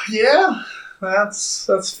 Yeah,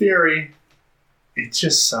 that's Fury. It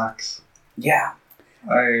just sucks. Yeah.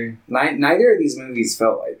 Neither of these movies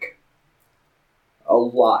felt like a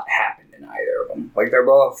lot happened in either of them. Like, they're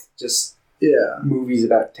both just movies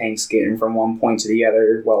about tanks getting from one point to the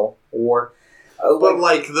other. Well, war. But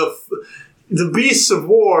like the Beasts of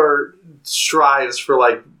War strives for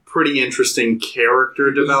like pretty interesting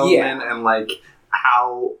character development and like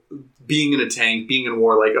how being in a tank, being in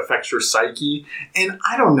war, like affects your psyche. And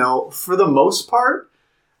I don't know, for the most part,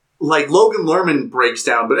 like Logan Lerman breaks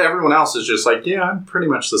down, but everyone else is just like, yeah, I'm pretty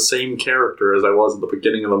much the same character as I was at the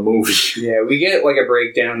beginning of the movie. Yeah, we get like a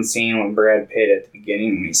breakdown scene with Brad Pitt at the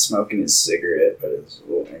beginning when he's smoking his cigarette, but it's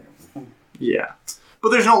a little... Yeah. But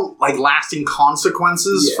there's no like lasting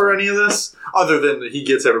consequences for any of this, other than that he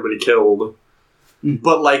gets everybody killed. Mm-hmm.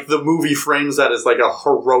 But like the movie frames that as like a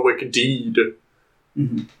heroic deed,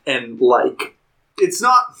 and like it's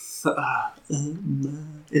not.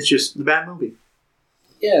 It's just a bad movie.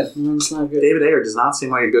 Yeah, it's not good. David Ayer does not seem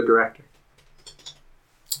like a good director.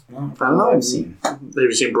 No, I don't know. I've seen. Have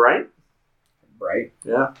you seen Bright? Bright?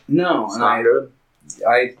 Yeah. No, it's not good.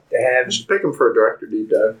 I have. You should pick him for a director deep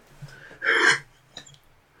dive.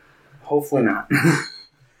 Hopefully not.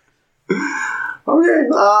 Okay.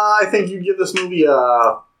 I think you'd give this movie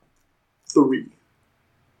a 3.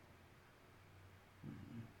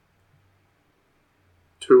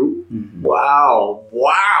 2? Mm-hmm. Wow.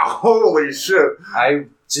 Holy shit.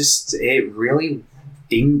 It really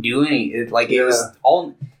didn't do any. It was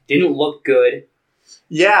all, didn't look good.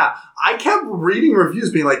 Yeah. I kept reading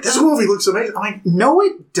reviews being like, this movie looks amazing. I'm like, no,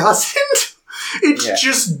 it doesn't. It's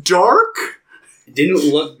just dark. It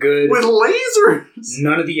didn't look good. With lasers.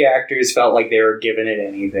 None of the actors felt like they were giving it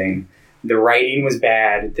anything. The writing was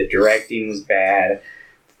bad. The directing was bad.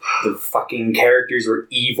 The fucking characters were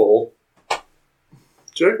evil. Do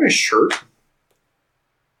you like my shirt?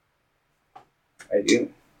 I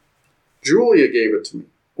do. Julia gave it to me.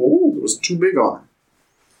 Ooh, it was too big on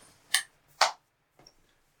her.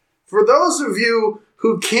 For those of you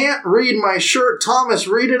who can't read my shirt, Thomas,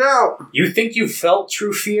 read it out. You think you felt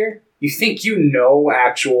true fear? You think you know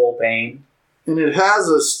actual pain? And it has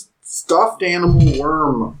a stuffed animal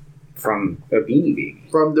worm. From a Beanie Baby.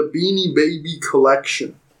 From the Beanie Baby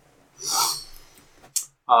collection.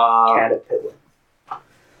 Caterpillar.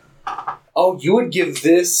 Oh, you would give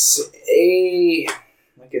this a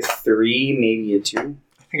 3, maybe a 2?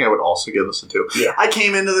 I think I would also give this a 2. Yeah. I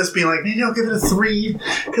came into this being like, maybe I'll give it a 3.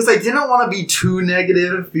 Because I didn't want to be too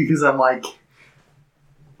negative. Because I'm like,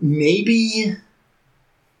 maybe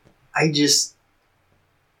I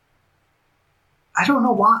don't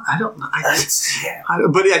know why. I don't know.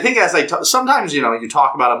 But I think as sometimes, you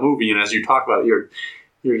talk about a movie, and as you talk about it,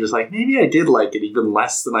 you're just like, maybe I did like it even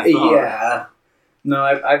less than I thought. Yeah. No,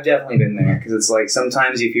 I've definitely been there, because it's like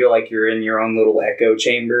sometimes you feel like you're in your own little echo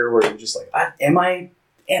chamber where you're just like, am I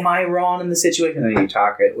wrong in the situation? And then you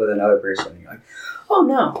talk it with another person, and you're like, oh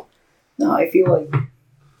no, I feel like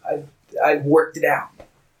I've worked it out.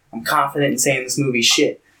 I'm confident in saying this movie's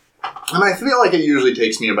shit. And I feel like it usually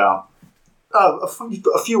takes me about a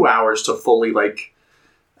few hours to fully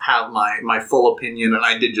have my full opinion, and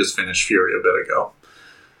I did just finish Fury a bit ago.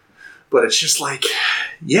 But it's just like,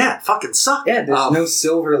 yeah, it fucking sucked. Yeah, there's no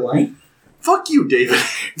silver lining. Fuck you, David.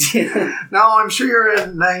 No, I'm sure you're a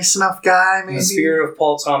nice enough guy, maybe. In the spirit of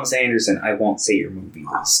Paul Thomas Anderson, I won't say your movie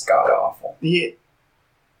was god-awful.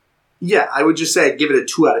 Yeah, I would just say I'd give it a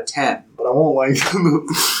 2 out of 10, but I won't like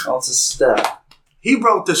Well, it's a step. He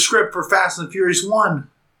wrote the script for Fast and Furious 1.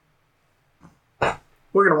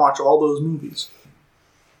 We're going to watch all those movies.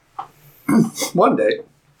 One day.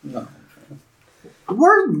 No.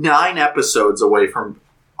 We're 9 episodes away from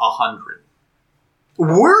 100.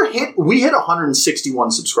 We hit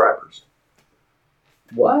 161 subscribers.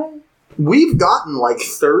 What? We've gotten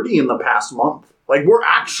 30 in the past month. We're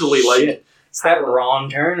actually Shit. It's that Ron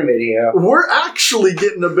Turn video. We're actually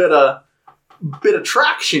getting a bit of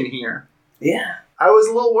traction here. Yeah. I was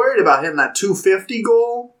a little worried about hitting that 250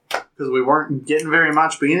 goal because we weren't getting very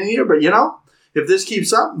much beginning of the year. But if this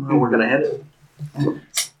keeps up, we're going to hit it.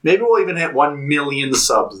 Maybe we'll even hit 1 million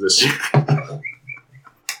subs this year.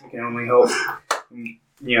 We can only hope. And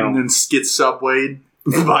then get subwayed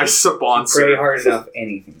by sponsor. Pray hard enough,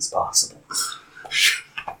 anything's possible.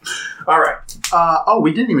 All right.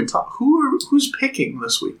 We didn't even talk. Who's picking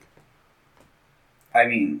this week? I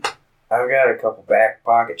mean, I've got a couple back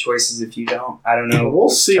pocket choices if you don't. I don't know. We'll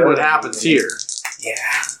see what happens here.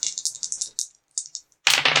 Yeah.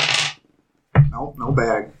 Nope, no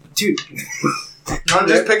bag. Dude. You want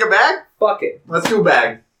to just pick a bag? Fuck it. Let's do a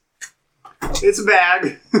bag. It's a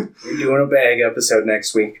bag. We're doing a bag episode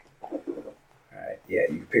next week. Alright, yeah,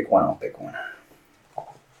 you pick one, I'll pick one.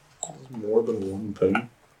 There's more than one thing.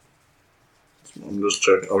 I'm just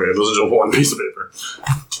checking. Okay, this is just one piece of paper.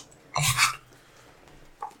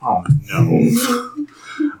 Oh no.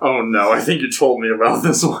 Oh no, I think you told me about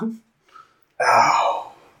this one.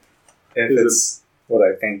 Oh. If it's what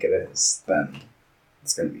I think it is, then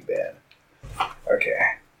it's going to be bad.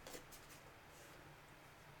 Okay.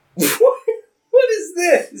 What is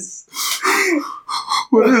this?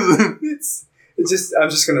 What is it? It's just, I'm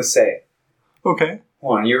just going to say it. Okay.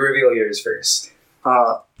 Hold on, you reveal yours first.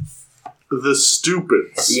 The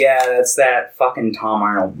Stupids. Yeah, that's that fucking Tom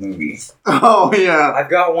Arnold movie. Oh, yeah. I've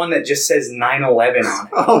got one that just says 9/11 on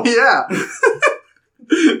it. Oh, yeah.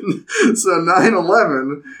 So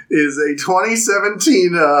 9/11 is a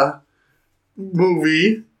 2017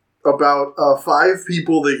 movie about 5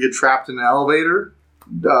 people that get trapped in an elevator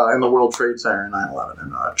in the World Trade Center in 9/11.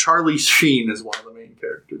 And Charlie Sheen is one of the main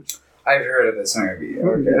characters. I've heard of this movie.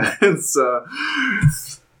 Okay. It's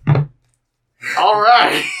all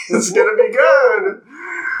right. It's gonna be good.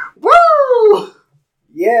 Woo!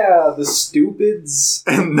 Yeah, the Stupids.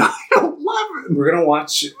 And 9/11. We're gonna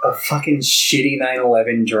watch a fucking shitty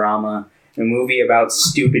 9/11 drama. A movie about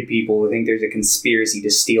stupid people who think there's a conspiracy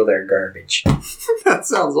to steal their garbage. That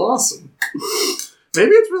sounds awesome.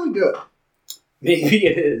 Maybe it's really good. Maybe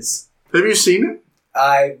it is. Have you seen it?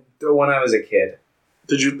 When I was a kid.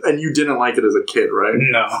 Did you? And you didn't like it as a kid, right?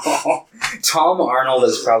 No. Tom Arnold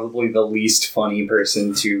is probably the least funny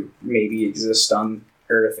person to maybe exist on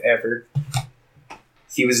Earth ever.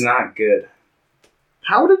 He was not good.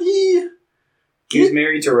 How did he? He was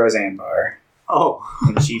married to Roseanne Barr. Oh,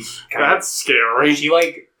 and she. That's scary. She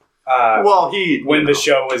when the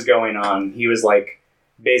show was going on, he was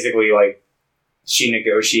basically she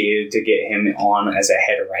negotiated to get him on as a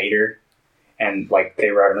head writer. And, they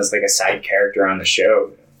wrote him as, a side character on the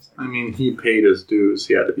show. I mean, he paid his dues.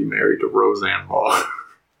 He had to be married to Roseanne Barr.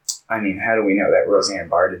 I mean, how do we know that Roseanne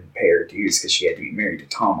Barr didn't pay her dues because she had to be married to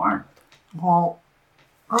Tom Arnold? Well,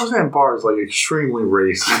 Roseanne Barr is, extremely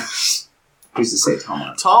racist. Who's to say Tom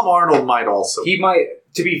Arnold? Tom Arnold might also. He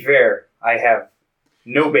might. To be fair, I have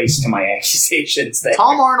no base to my accusations there.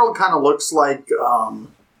 Tom Arnold kind of looks like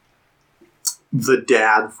the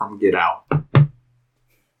dad from Get Out.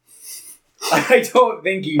 I don't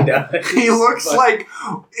think he does. He looks like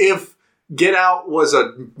if Get Out was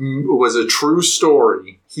a true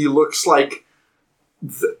story. He looks like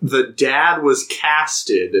the dad was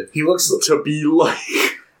casted. He looks to be like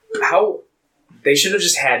how They should have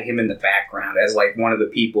just had him in the background as like one of the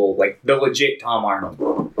people, like the legit Tom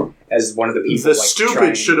Arnold, as one of the people. The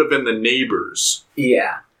stupid should have been the neighbors.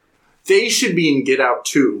 Yeah. They should be in Get Out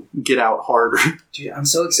 2. Get Out harder. Dude, I'm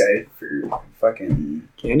so excited for fucking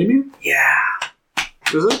Candyman? Yeah.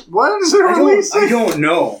 Is it? What is it releasing? I don't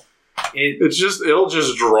know. It'll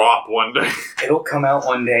just drop one day. It'll come out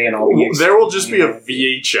one day and I'll be there will just be a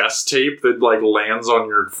VHS tape that like lands on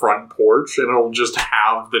your front porch and it'll just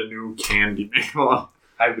have the new Candyman.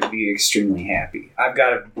 I would be extremely happy. I've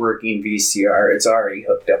got a working VCR. It's already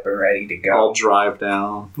hooked up and ready to go. I'll drive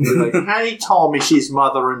down. Be like, hey, Tommy's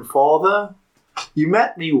mother and father. You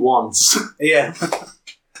met me once. Yeah.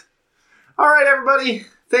 All right, everybody.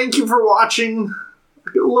 Thank you for watching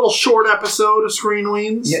a little short episode of Screen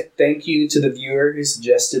Weens. Yeah, thank you to the viewer who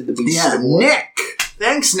suggested the Beast of War. Nick.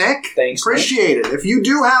 Thanks, Nick. Thanks, Appreciate it. If you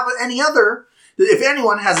do have if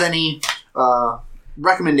anyone has any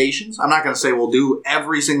recommendations, I'm not going to say we'll do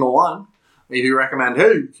every single one. Maybe recommend,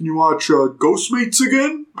 hey, can you watch Ghostmates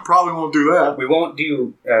again? Probably won't do that. We won't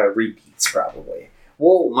do repeats, probably.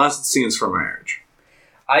 Well, unless it's Scenes from Marriage.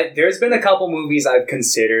 There's been a couple movies I've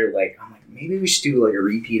considered, like, I'm like, maybe we should do like a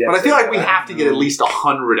repeat episode. But I feel like we have to get at least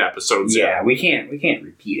 100 episodes in. Yeah, we can't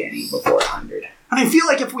repeat any before 100. And I feel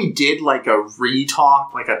like if we did like a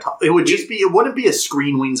re-talk, it wouldn't be a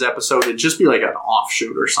Screen Weens episode, it'd just be like an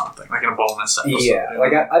offshoot or something, like a bonus episode. Yeah,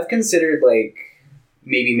 like I've considered like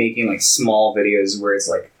maybe making like small videos where it's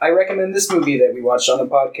like, I recommend this movie that we watched on the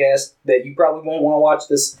podcast that you probably won't want to watch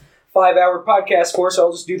this 5-hour podcast for, so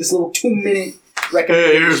I'll just do this little 2-minute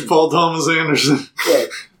recommendation. Hey, here's Paul Thomas Anderson.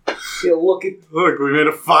 Yeah, look, we made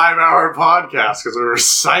a 5-hour podcast because we were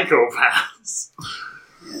psychopaths.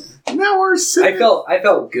 Now we're sitting. I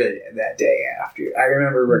felt good that day after. I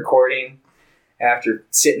remember recording after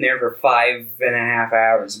sitting there for 5.5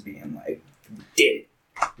 hours and being like, we did it.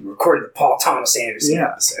 We recorded the Paul Thomas Anderson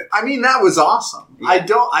episode. I mean, that was awesome. Yeah.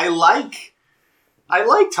 I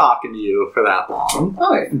like talking to you for that long.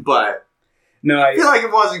 Oh, yeah. But no, I feel like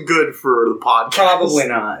it wasn't good for the podcast. Probably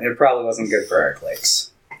not. It probably wasn't good for our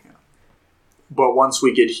clicks. Yeah. But once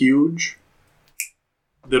we get huge,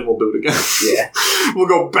 then we'll do it again. Yeah. We'll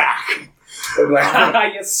go back.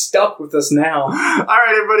 You're stuck with us now. All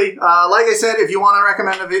right, everybody. Like I said, if you want to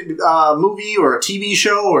recommend a movie or a TV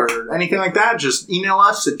show or anything like that, just email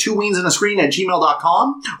us at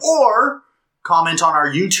twoweensandascreen@gmail.com or comment on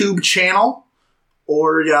our YouTube channel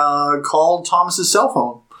or call Thomas's cell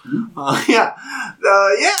phone. Mm-hmm.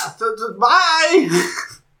 Bye.